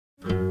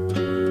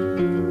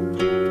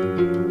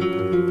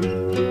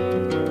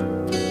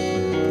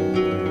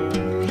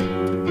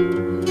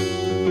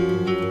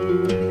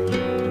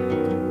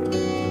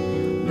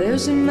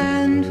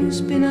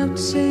out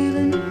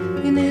sailing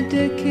in a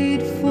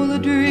decade full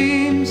of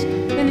dreams,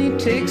 and he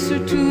takes her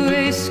to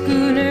a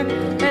schooner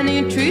and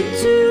he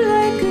treats her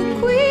like a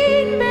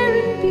queen,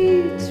 bearing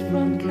beads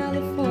from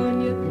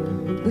California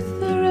with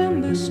their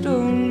amber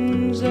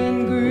stones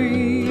and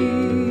green.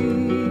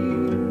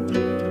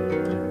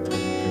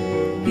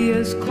 He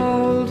has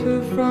called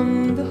her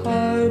from the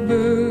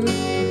harbor,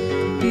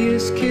 he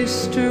has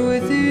kissed her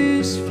with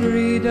his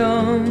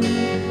freedom,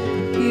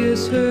 he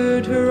has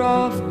heard her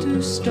off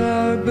to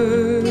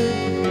starboard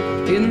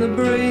in the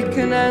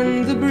breaking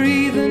and the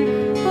breathing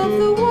of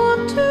the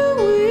water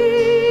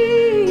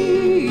weeds,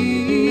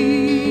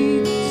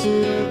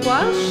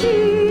 while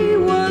she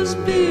was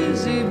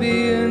busy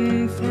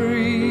being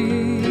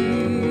free.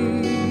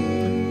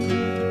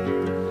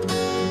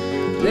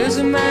 There's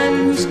a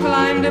man who's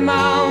climbed a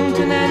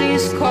mountain and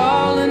he's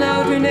calling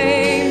out her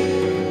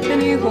name,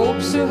 and he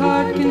hopes her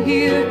heart can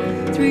hear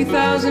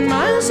 3,000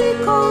 miles he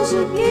calls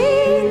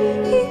again.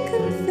 He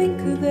can think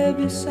her there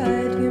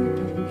beside him,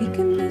 he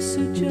can miss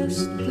her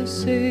just the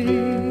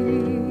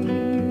same.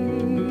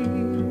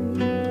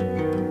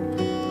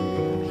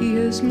 He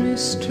has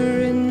missed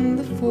her in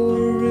the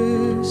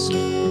forest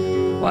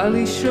while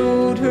he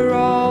showed her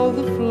all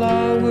the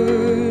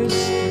flowers,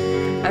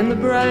 and the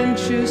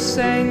branches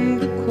sang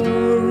the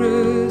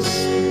chorus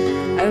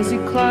as he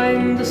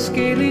climbed the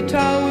scaly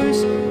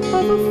towers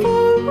of a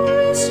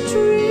forest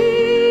tree,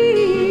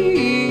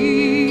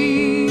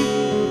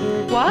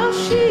 while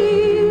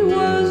she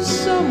was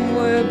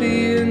somewhere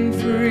being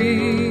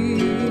free.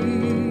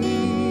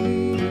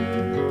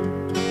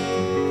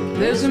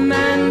 There's a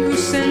man who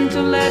sent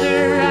a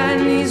letter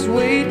and he's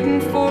waiting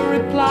for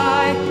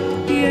reply.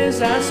 He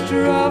has asked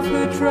her of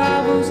her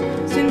travels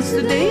since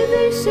the day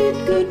they said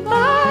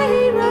goodbye.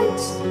 He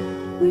writes,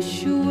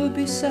 wish you were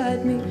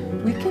beside me,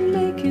 we can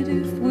make it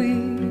if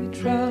we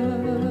try.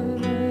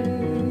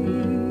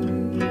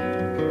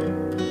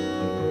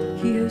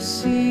 He has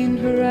seen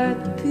her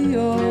at the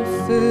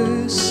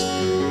office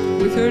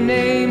with her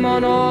name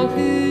on all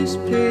his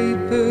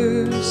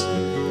papers.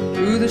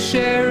 Through the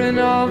sharing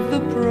of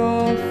the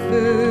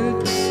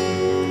profits,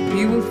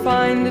 he will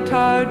find it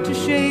hard to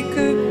shake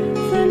her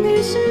from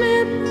his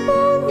memory,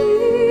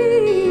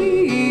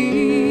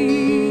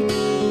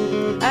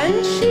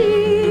 and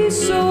she's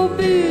so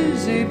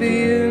busy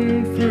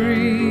being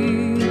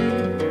free.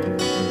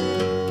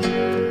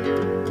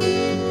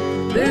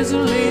 There's a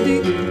lady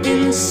in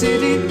the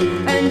city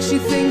and she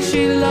thinks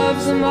she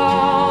loves them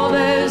all.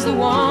 There's the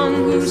one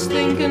who's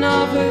thinking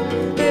of her,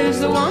 there's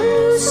the one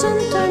who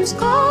sometimes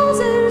calls,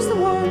 there's the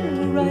one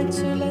who writes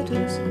her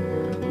letters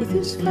with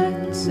his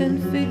facts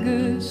and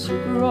figures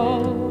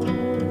scrawled.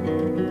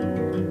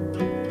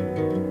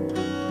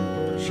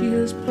 She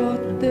has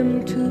brought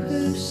them to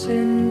her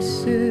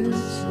senses,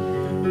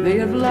 they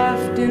have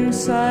laughed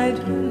inside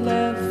her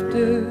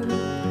laughter.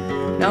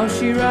 Now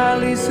she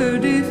rallies her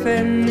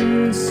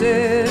defenses,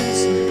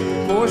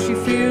 for she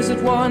fears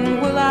that one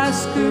will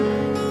ask her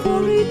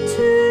for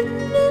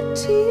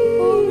eternity.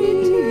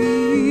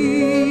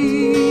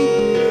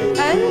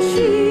 And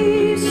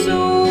she's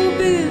so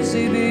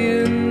busy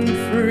being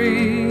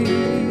free.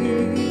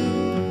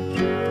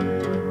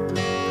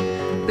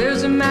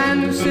 There's a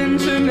man who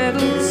sends her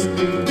medals,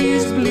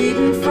 he's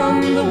bleeding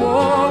from the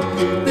war.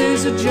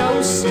 There's a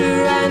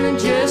jouster and a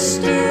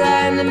jester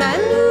and a man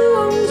who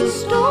owns a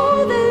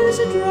store. There's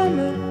a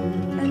drummer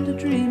and a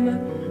dreamer,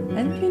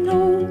 and you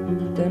know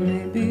there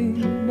may be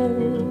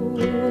more.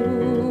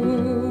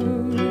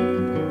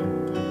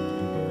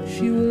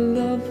 She will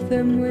love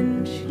them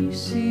when she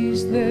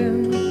sees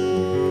them,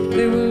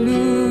 they will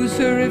lose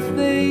her if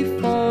they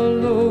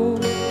follow,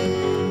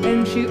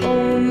 and she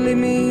only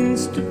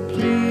means to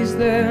please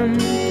them,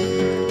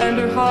 and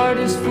her heart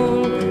is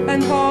full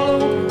and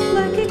hollow